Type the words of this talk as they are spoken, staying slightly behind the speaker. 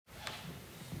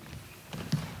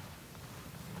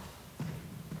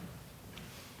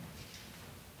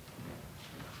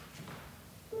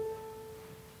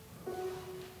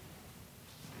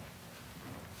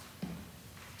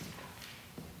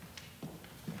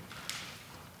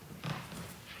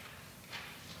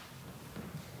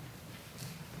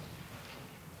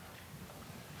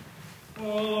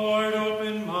O Lord,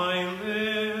 open my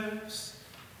lips,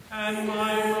 and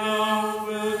my mouth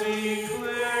will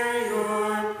declare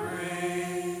your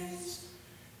praise.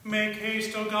 Make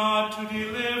haste, O God, to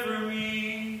deliver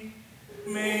me.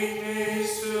 Make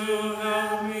haste to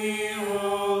help me,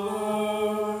 O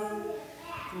Lord.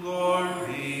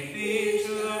 Glory be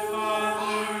to the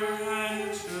Father,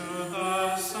 and to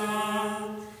the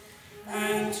Son,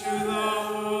 and to the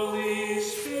Holy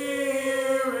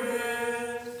Spirit,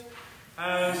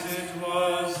 as it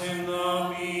was in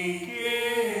the beginning,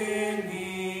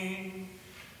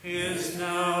 is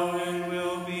now, and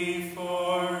will be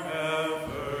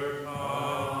forever.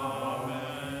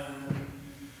 Amen.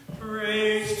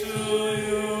 Praise to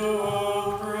you,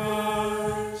 O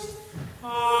Christ.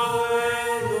 Alleluia.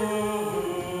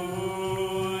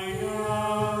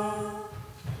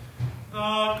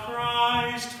 The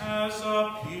Christ has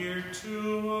appeared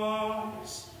to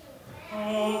us.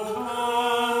 Oh,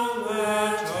 come,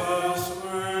 let us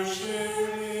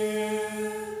worship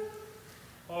him.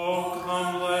 Oh,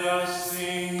 come, let us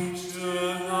sing to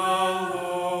the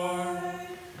Lord.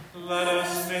 Let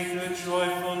us make a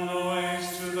joyful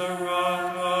noise to the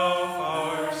rock of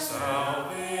our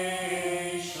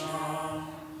salvation.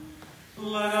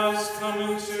 Let us come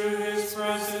into his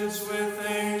presence with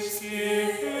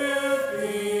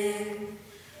thanksgiving.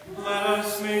 Let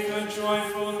us make a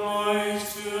joyful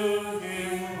noise to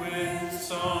him with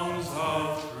songs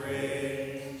of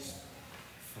praise.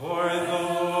 For the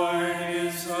Lord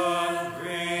is a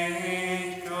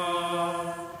great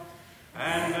God,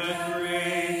 and a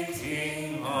great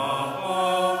King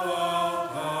above all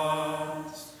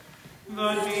gods.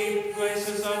 The deep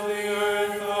places of the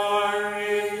earth are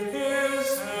in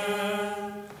his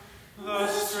hand. The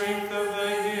strength of the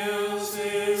hills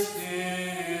is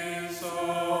his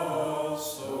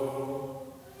also.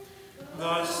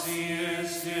 The sea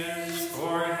is his,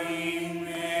 for he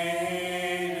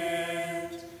made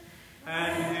it,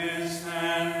 and his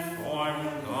hand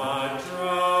formed the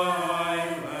dry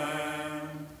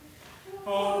land.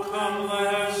 Oh, come,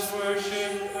 let us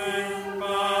worship and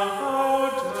bow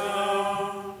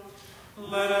down.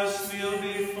 Let us kneel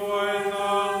before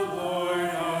the Lord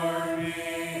our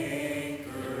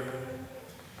Maker.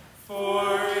 For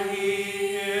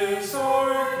he is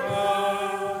our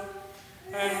God,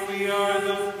 and we are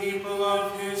the people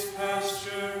of his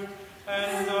pasture,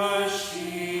 and the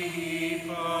sheep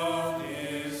of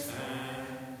his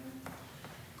hand.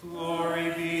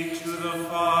 Glory be to the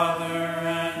Father,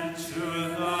 and to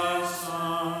the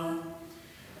Son,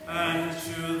 and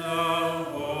to the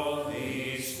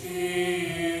Holy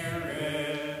Spirit,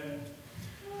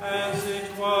 as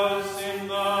it was in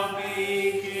the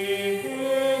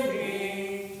beginning,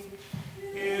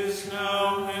 is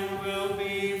now, and will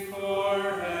be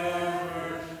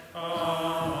forever.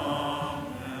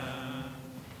 Amen.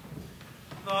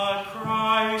 The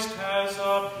Christ has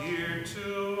appeared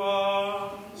to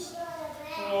us.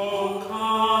 Oh,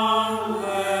 come,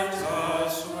 let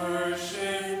us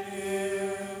worship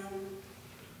him.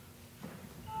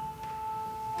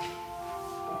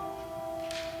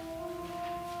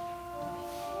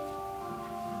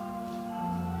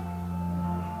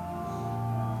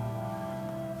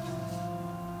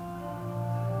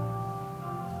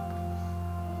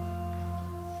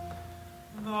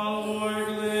 The Lord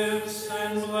lives,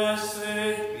 and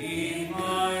blessed be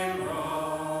my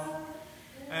rock,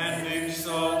 and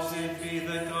exalted be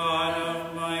the God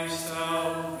of my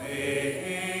salvation.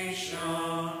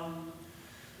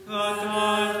 The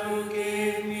God who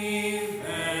gave me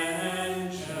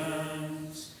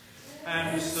vengeance,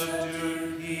 and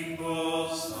subdued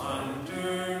peoples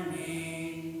under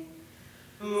me,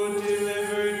 who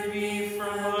delivered me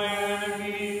from my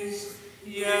enemies.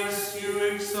 Yes, you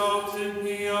exalted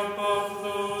me above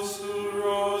those who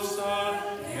rose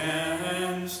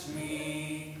against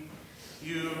me.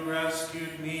 You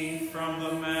rescued me from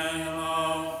the man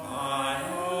of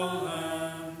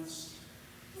violence.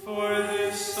 For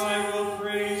this I will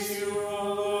praise you,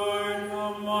 O Lord,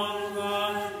 among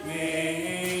the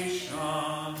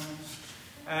nations,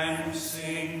 and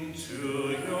sing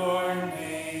to your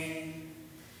name.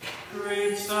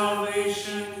 Great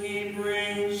salvation he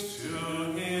brings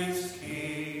to his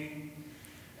king,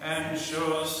 and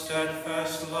shows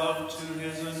steadfast love to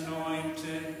his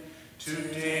anointed, to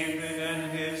David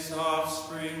and his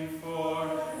offspring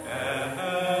forever.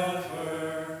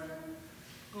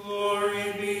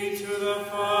 Glory be to the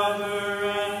Father,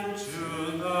 and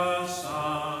to the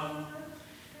Son,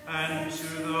 and to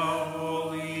the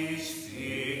Holy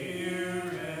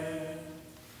Spirit,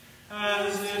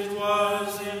 as it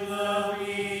was in the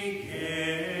beginning,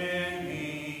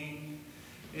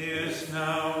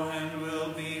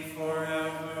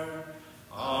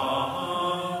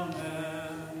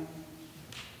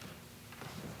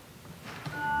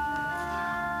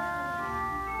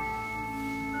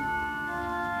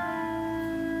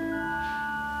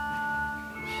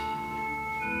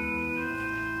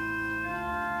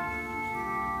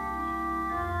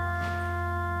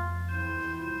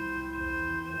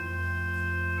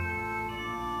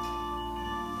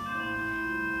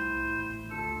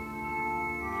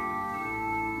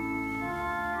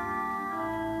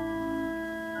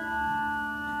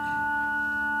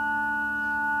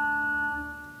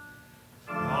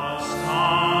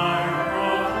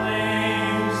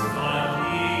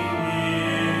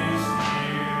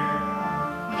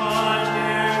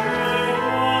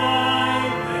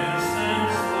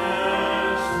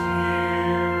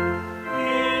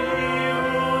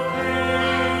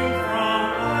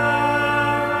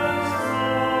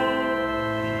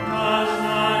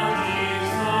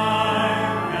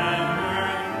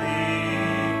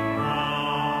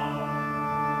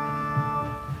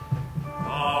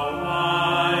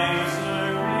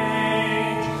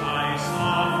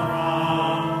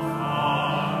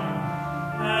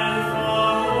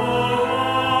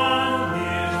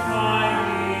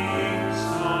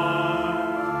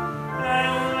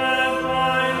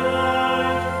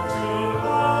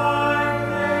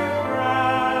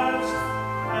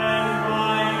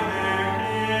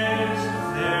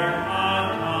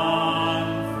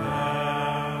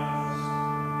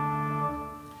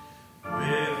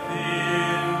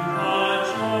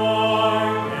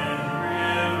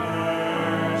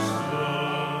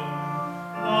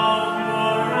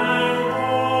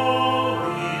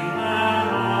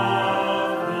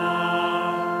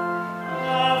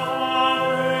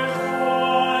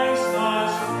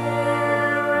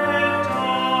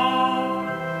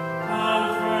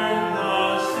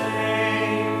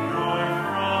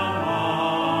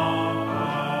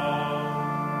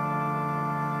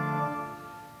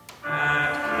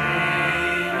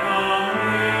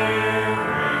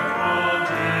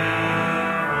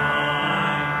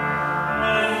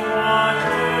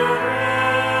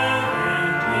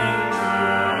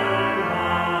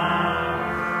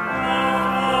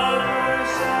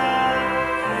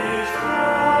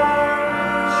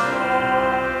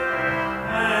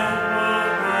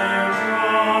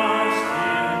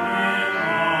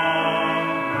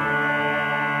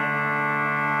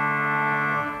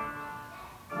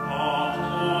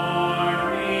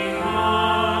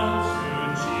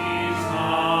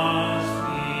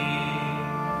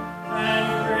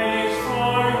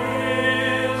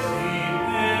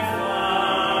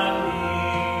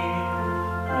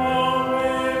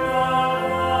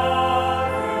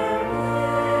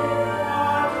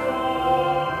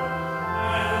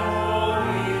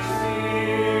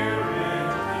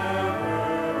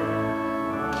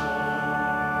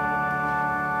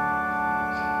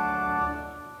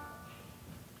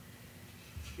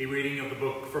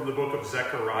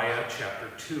 Zechariah chapter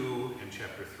 2 and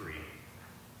chapter 3.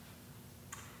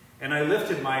 And I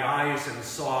lifted my eyes and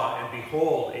saw, and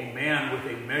behold, a man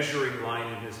with a measuring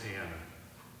line in his hand.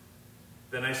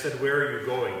 Then I said, "Where are you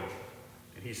going?"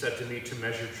 And he said to me, "To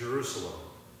measure Jerusalem,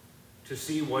 to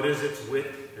see what is its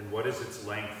width and what is its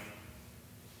length."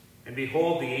 And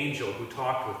behold, the angel who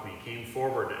talked with me came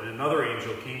forward, and another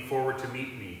angel came forward to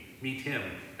meet him,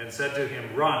 and said to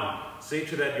him, "Run, say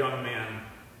to that young man,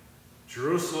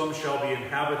 Jerusalem shall be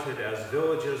inhabited as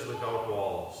villages without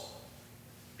walls,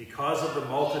 because of the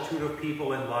multitude of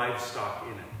people and livestock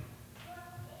in it.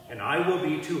 And I will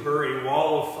be to her a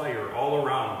wall of fire all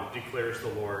around, declares the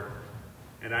Lord,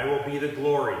 and I will be the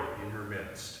glory in her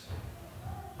midst.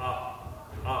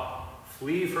 Up, up,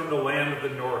 flee from the land of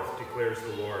the north, declares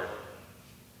the Lord.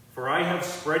 For I have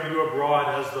spread you abroad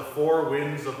as the four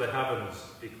winds of the heavens,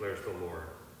 declares the Lord.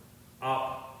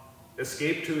 Up,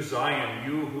 escape to Zion,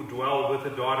 you who dwell with the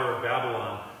daughter of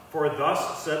Babylon. For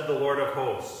thus said the Lord of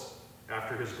hosts,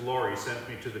 after his glory sent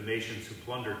me to the nations who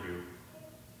plundered you.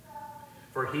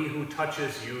 For he who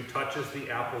touches you touches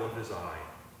the apple of his eye.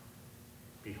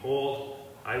 Behold,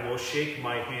 I will shake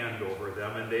my hand over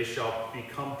them, and they shall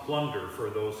become plunder for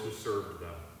those who served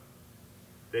them.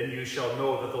 Then you shall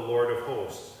know that the Lord of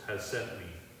hosts has sent me.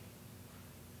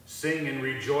 Sing and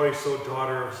rejoice, O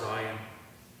daughter of Zion.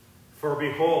 For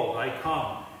behold, I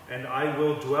come, and I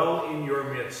will dwell in your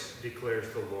midst, declares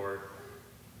the Lord.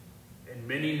 And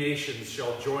many nations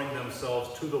shall join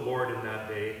themselves to the Lord in that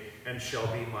day, and shall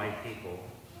be my people.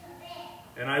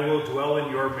 And I will dwell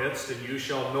in your midst, and you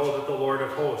shall know that the Lord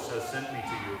of hosts has sent me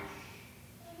to you.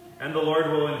 And the Lord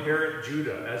will inherit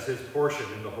Judah as his portion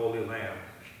in the Holy Land,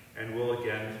 and will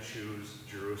again choose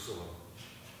Jerusalem.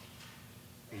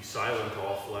 Be silent,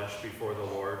 all flesh, before the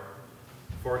Lord,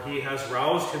 for he has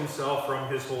roused himself from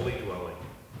his holy dwelling.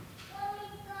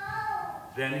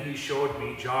 Then he showed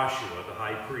me Joshua, the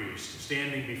high priest,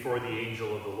 standing before the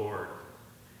angel of the Lord,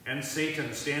 and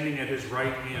Satan standing at his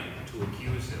right hand to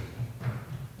accuse him.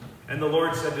 And the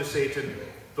Lord said to Satan,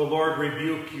 "The Lord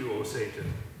rebuke you, O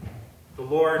Satan. The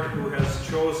Lord who has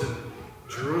chosen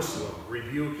Jerusalem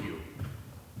rebuke you.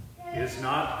 Is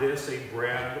not this a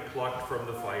brand plucked from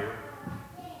the fire?"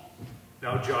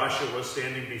 Now Joshua was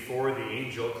standing before the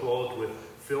angel, clothed with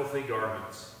filthy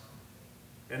garments.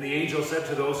 And the angel said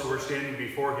to those who were standing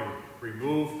before him,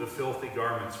 "Remove the filthy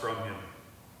garments from him."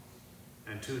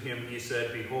 And to him he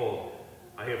said, "Behold,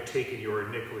 I have taken your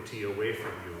iniquity away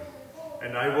from you,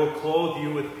 and I will clothe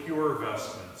you with pure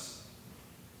vestments."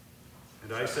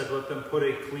 And I said, "Let them put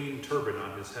a clean turban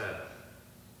on his head."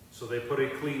 So they put a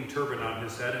clean turban on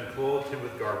his head and clothed him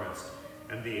with garments.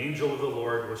 And the angel of the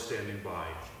Lord was standing by.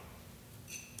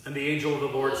 And the angel of the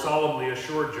Lord solemnly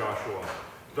assured Joshua,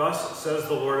 "Thus says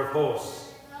the Lord of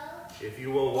hosts, if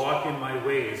you will walk in my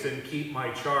ways and keep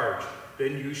my charge,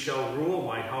 then you shall rule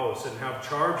my house and have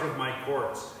charge of my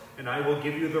courts, and I will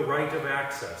give you the right of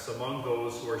access among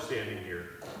those who are standing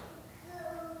here.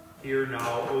 Hear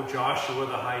now, O Joshua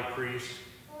the high priest,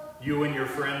 you and your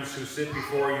friends who sit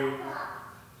before you,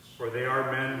 for they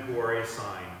are men who are a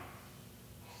sign.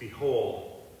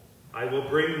 Behold, I will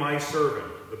bring my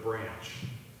servant, the branch.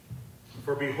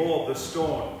 For behold, the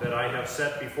stone that I have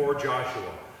set before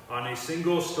Joshua, on a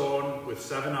single stone with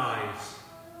 7 eyes,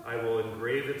 I will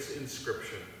engrave its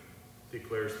inscription,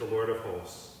 declares the Lord of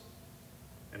hosts.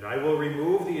 And I will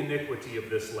remove the iniquity of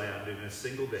this land in a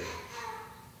single day.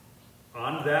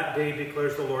 On that day,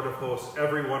 declares the Lord of hosts,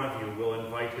 every one of you will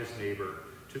invite his neighbor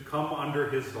to come under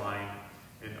his vine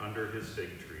and under his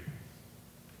fig tree.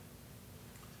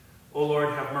 O Lord,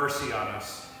 have mercy on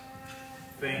us.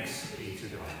 Thanks be to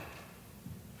God.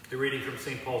 The reading from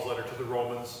St. Paul's letter to the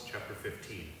Romans, chapter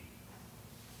 15.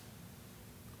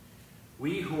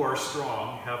 We who are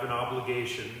strong have an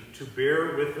obligation to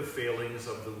bear with the failings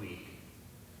of the weak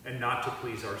and not to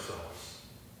please ourselves.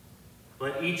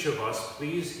 Let each of us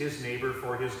please his neighbor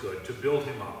for his good, to build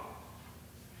him up.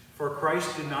 For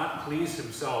Christ did not please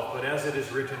himself, but as it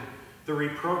is written, the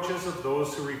reproaches of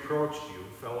those who reproached you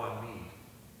fell on me.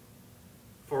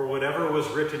 For whatever was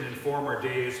written in former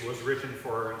days was written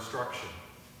for our instruction,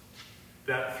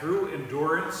 that through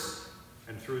endurance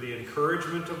and through the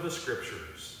encouragement of the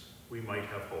Scriptures we might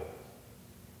have hope.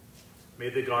 May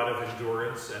the God of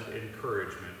endurance and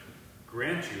encouragement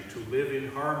grant you to live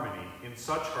in harmony, in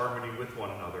such harmony with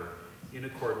one another, in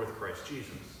accord with Christ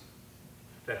Jesus,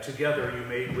 that together you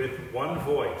may with one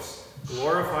voice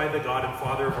glorify the God and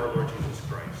Father of our Lord Jesus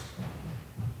Christ.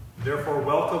 Therefore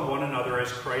welcome one another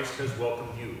as Christ has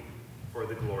welcomed you for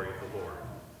the glory of the Lord.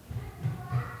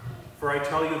 For I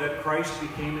tell you that Christ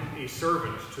became a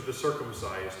servant to the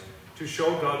circumcised to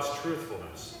show God's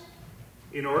truthfulness,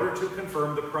 in order to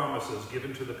confirm the promises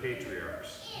given to the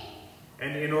patriarchs,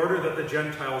 and in order that the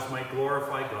Gentiles might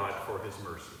glorify God for his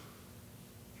mercy.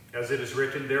 As it is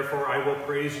written, therefore I will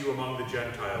praise you among the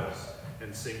Gentiles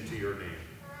and sing to your name.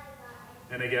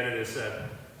 And again it is said,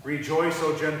 rejoice,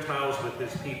 O Gentiles, with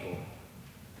his people.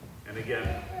 And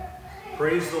again,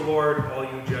 praise the Lord, all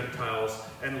you Gentiles,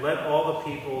 and let all the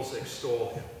peoples extol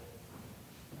him.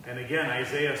 And again,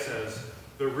 Isaiah says,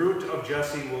 the root of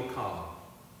Jesse will come,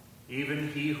 even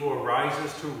he who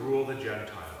arises to rule the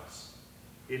Gentiles.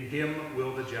 In him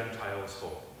will the Gentiles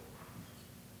hope.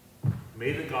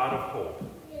 May the God of hope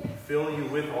fill you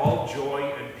with all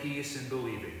joy and peace in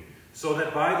believing, so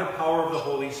that by the power of the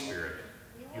Holy Spirit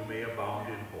you may abound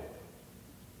in hope.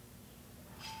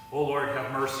 O Lord,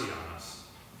 have mercy on us.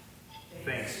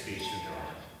 Thanks be to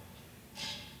God.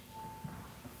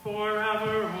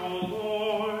 Forever, O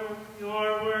Lord,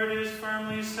 your word is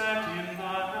firmly set in the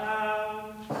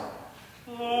heavens.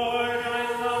 Lord, I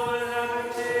love the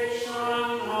habitation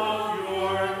of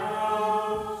your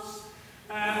house,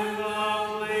 and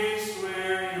the place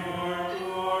where your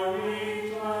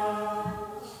glory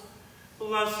dwells.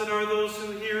 Blessed are those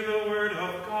who hear the word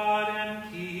of God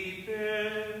and keep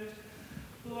it.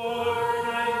 Lord,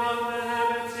 I love the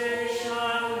habitation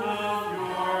of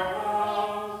your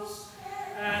house,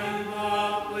 and the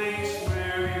place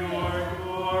where your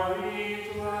glory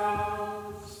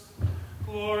dwells.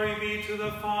 Glory be to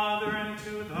the Father, and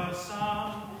to the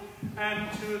Son,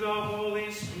 and to the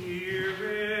Holy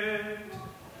Spirit.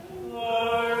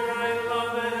 Lord, I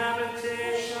love the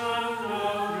habitation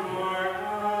of your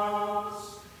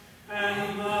house,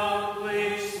 and the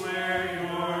place where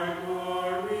your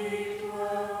glory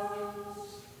dwells.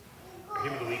 Our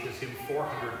hymn of the week is hymn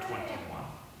 421.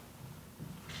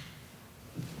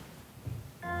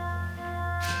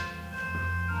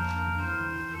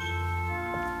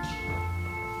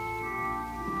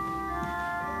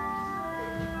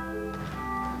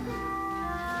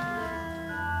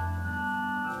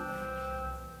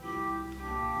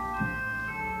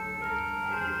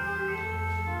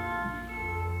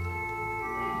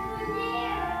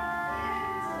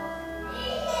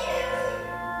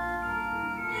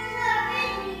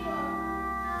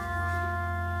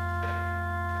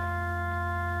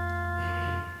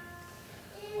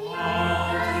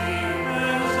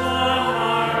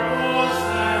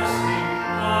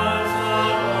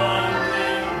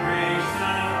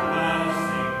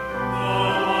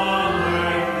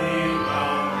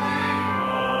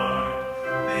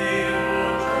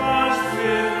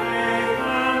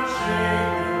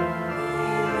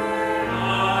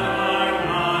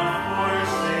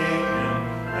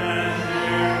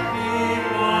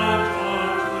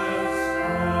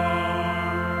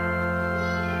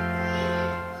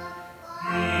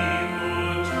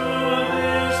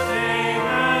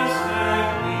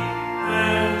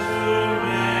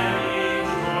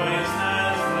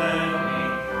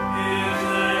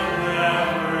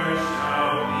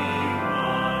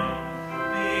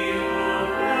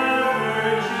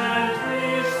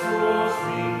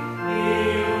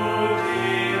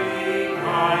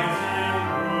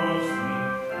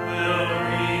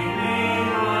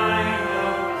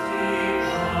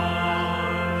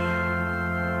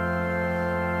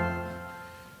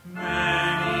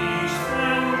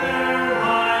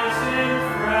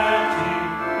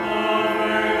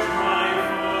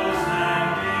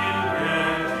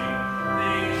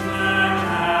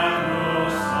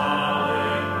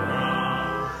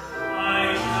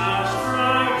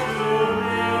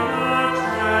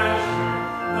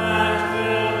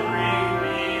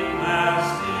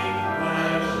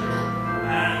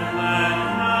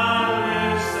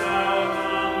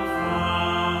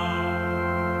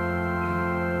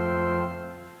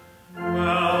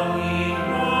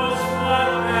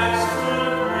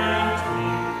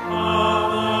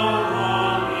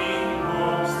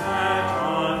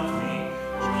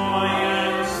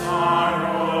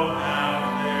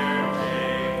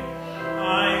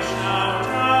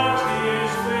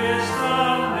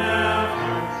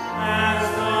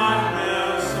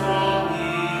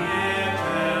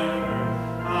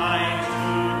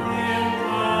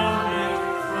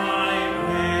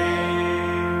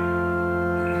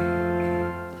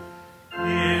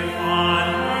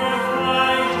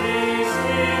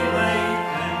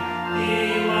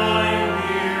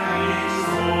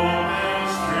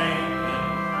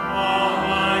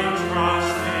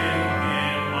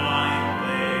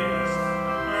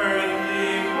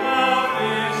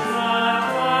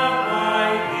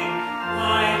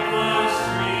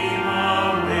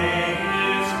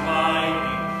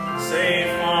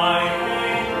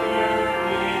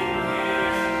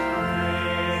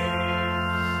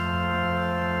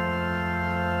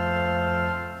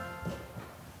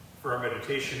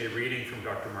 meditation, a reading from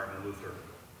Dr. Martin Luther.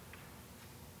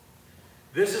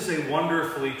 This is a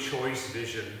wonderfully choice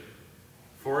vision,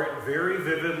 for it very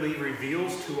vividly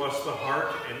reveals to us the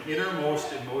heart and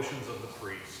innermost emotions of the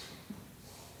priest.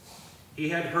 He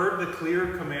had heard the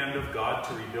clear command of God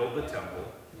to rebuild the temple.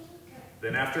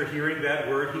 Then after hearing that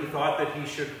word, he thought that he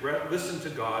should listen to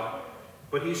God,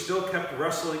 but he still kept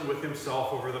wrestling with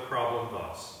himself over the problem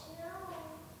thus.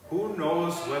 Who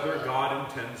knows whether God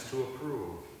intends to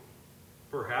approve?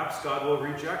 Perhaps God will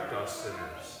reject us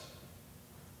sinners.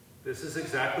 This is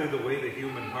exactly the way the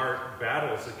human heart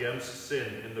battles against sin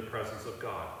in the presence of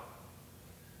God.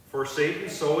 For Satan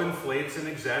so inflates and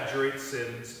exaggerates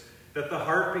sins that the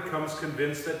heart becomes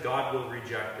convinced that God will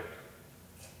reject it.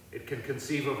 It can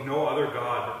conceive of no other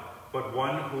God but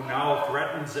one who now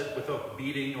threatens it with a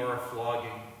beating or a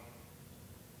flogging.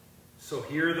 So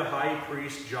here the high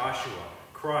priest Joshua,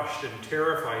 crushed and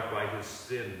terrified by his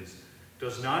sins,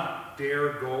 does not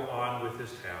dare go on with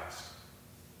his task.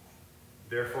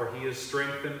 Therefore he is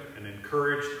strengthened and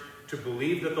encouraged to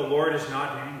believe that the Lord is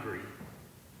not angry,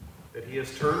 that he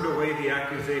has turned away the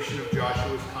accusation of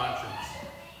Joshua's conscience,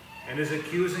 and is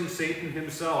accusing Satan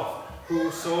himself, who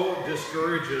so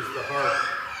discourages the heart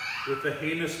with the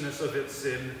heinousness of its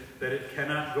sin that it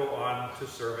cannot go on to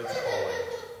serve its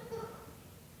calling.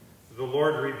 The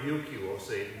Lord rebuke you, O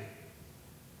Satan.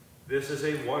 This is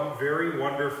a very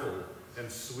wonderful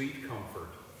and sweet comfort.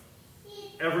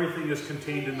 Everything is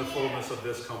contained in the fullness of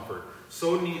this comfort.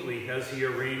 So neatly has he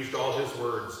arranged all his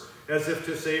words, as if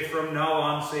to say, from now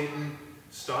on, Satan,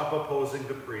 stop opposing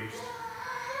the priest.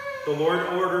 The Lord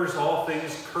orders all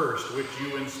things cursed which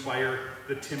you inspire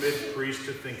the timid priest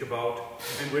to think about,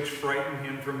 and which frighten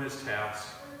him from his task.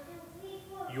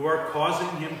 You are causing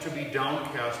him to be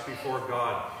downcast before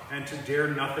God, and to dare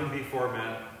nothing before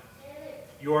men.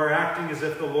 You are acting as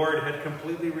if the Lord had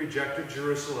completely rejected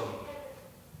Jerusalem,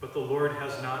 but the Lord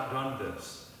has not done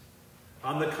this.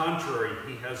 On the contrary,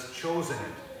 he has chosen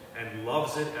it and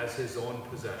loves it as his own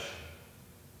possession.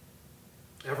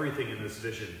 Everything in this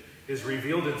vision is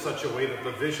revealed in such a way that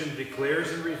the vision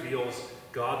declares and reveals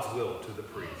God's will to the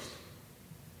priest.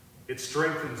 It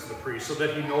strengthens the priest so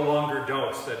that he no longer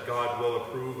doubts that God will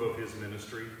approve of his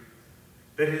ministry,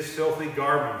 that his filthy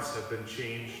garments have been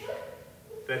changed,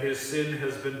 that his sin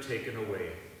has been taken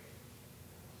away.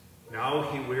 Now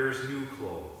he wears new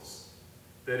clothes.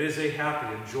 That is a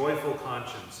happy and joyful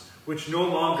conscience, which no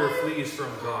longer flees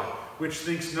from God, which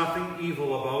thinks nothing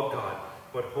evil about God,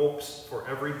 but hopes for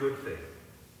every good thing.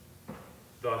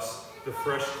 Thus, the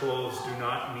fresh clothes do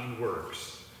not mean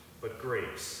works, but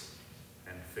grace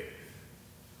and faith.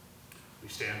 We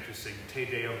stand to sing Te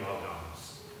Deum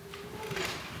Laudamus.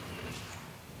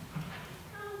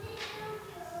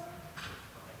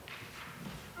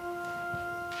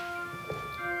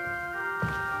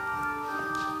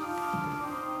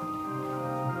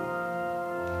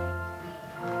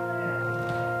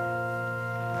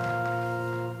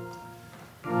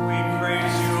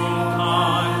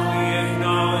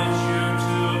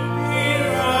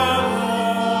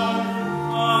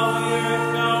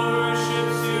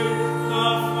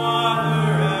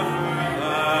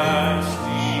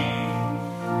 Everlasting.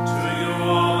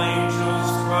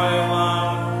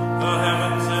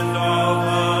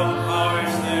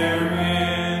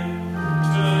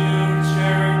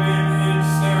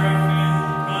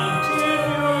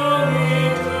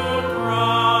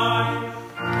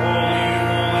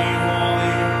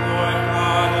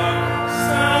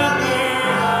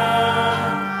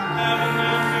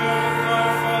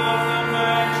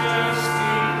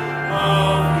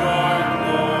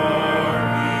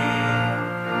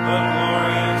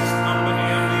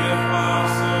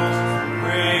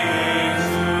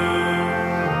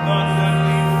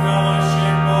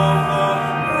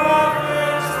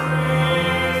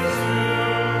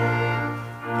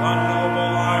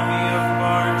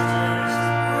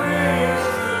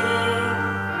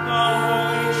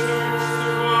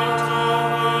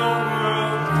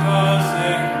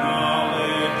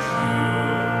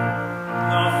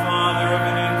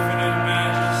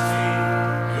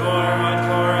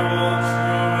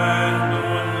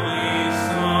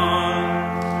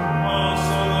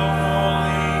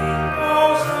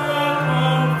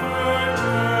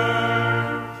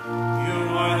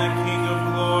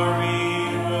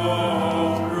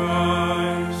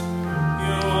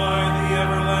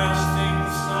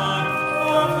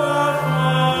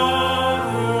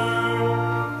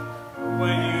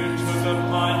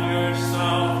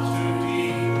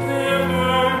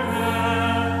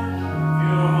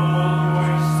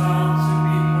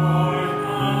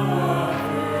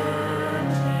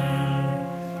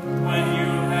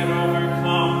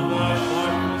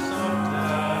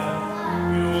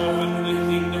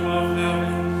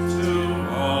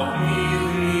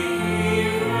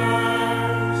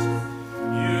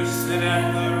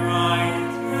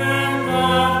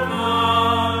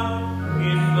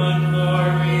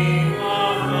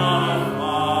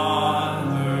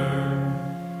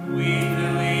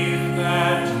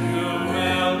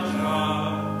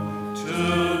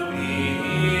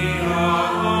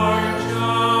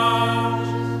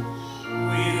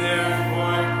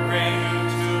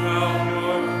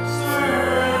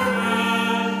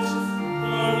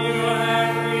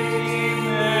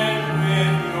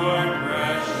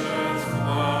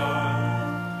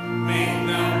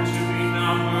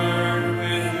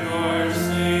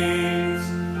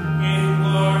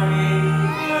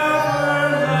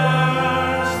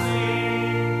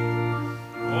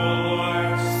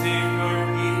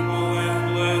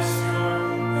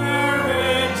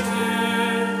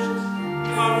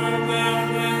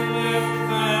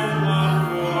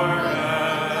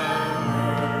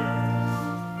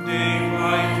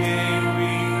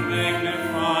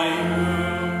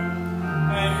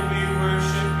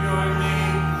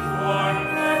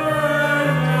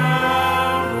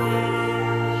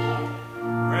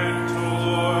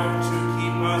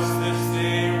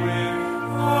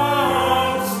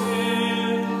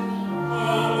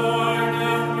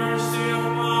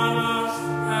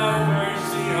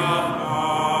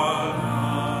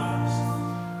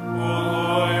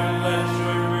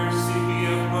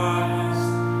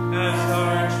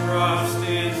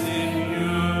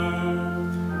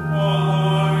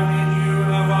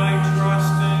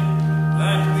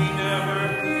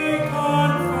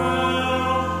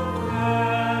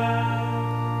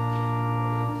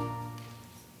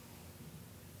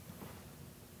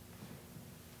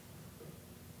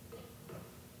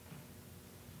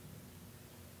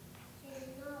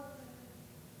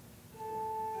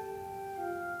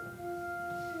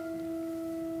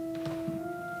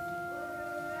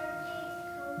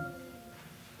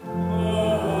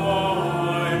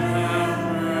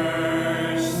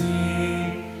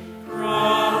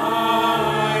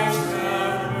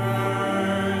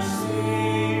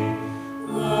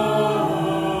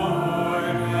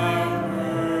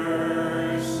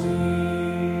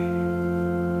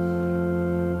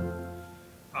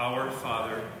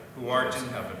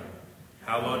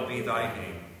 Hallowed be thy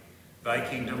name. Thy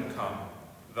kingdom come,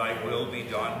 thy will be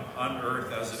done on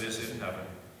earth as it is in heaven.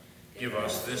 Give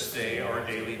us this day our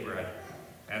daily bread,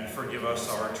 and forgive us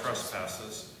our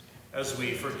trespasses, as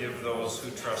we forgive those who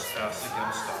trespass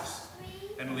against us.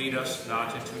 And lead us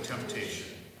not into temptation,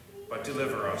 but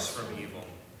deliver us from evil.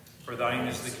 For thine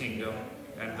is the kingdom,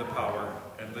 and the power,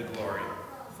 and the glory,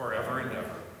 forever and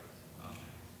ever. Amen.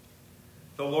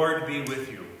 The Lord be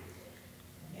with you.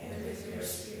 And with your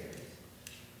spirit.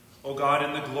 O God,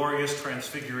 in the glorious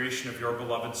transfiguration of your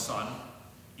beloved Son,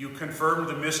 you confirmed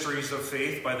the mysteries of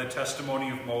faith by the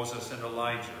testimony of Moses and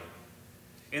Elijah.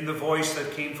 In the voice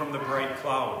that came from the bright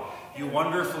cloud, you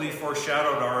wonderfully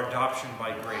foreshadowed our adoption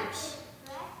by grace.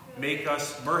 Make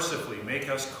us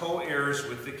co-heirs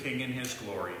with the King in his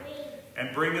glory,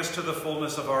 and bring us to the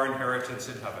fullness of our inheritance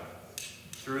in heaven.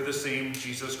 Through the same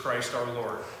Jesus Christ our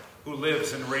Lord, who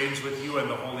lives and reigns with you and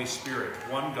the Holy Spirit,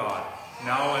 one God,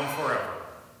 now and forever.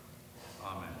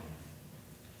 Amen.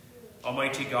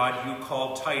 Almighty God, you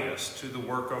called Titus to the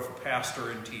work of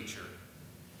pastor and teacher.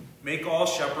 Make all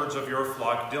shepherds of your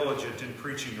flock diligent in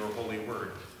preaching your holy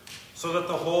word, so that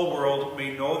the whole world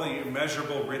may know the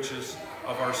immeasurable riches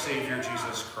of our Savior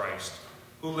Jesus Christ,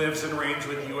 who lives and reigns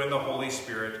with you in the Holy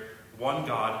Spirit, one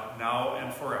God, now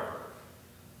and forever.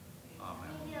 Amen.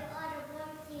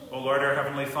 O Lord, our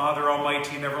heavenly Father,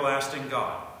 almighty and everlasting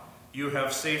God, you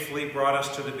have safely brought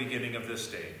us to the beginning of this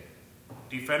day.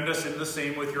 Defend us in the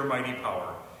same with your mighty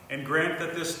power, and grant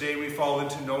that this day we fall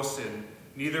into no sin,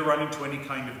 neither run into any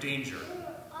kind of danger,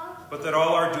 but that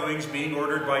all our doings, being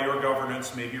ordered by your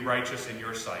governance, may be righteous in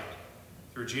your sight.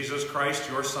 Through Jesus Christ,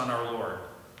 your Son, our Lord,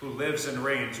 who lives and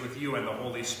reigns with you and the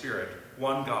Holy Spirit,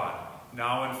 one God,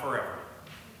 now and forever.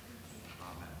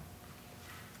 Amen.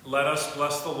 Let us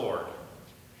bless the Lord.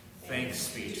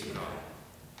 Thanks be to God.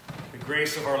 The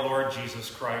grace of our Lord Jesus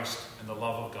Christ, and the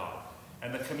love of God,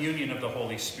 and the communion of the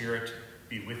Holy Spirit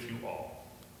be with you all.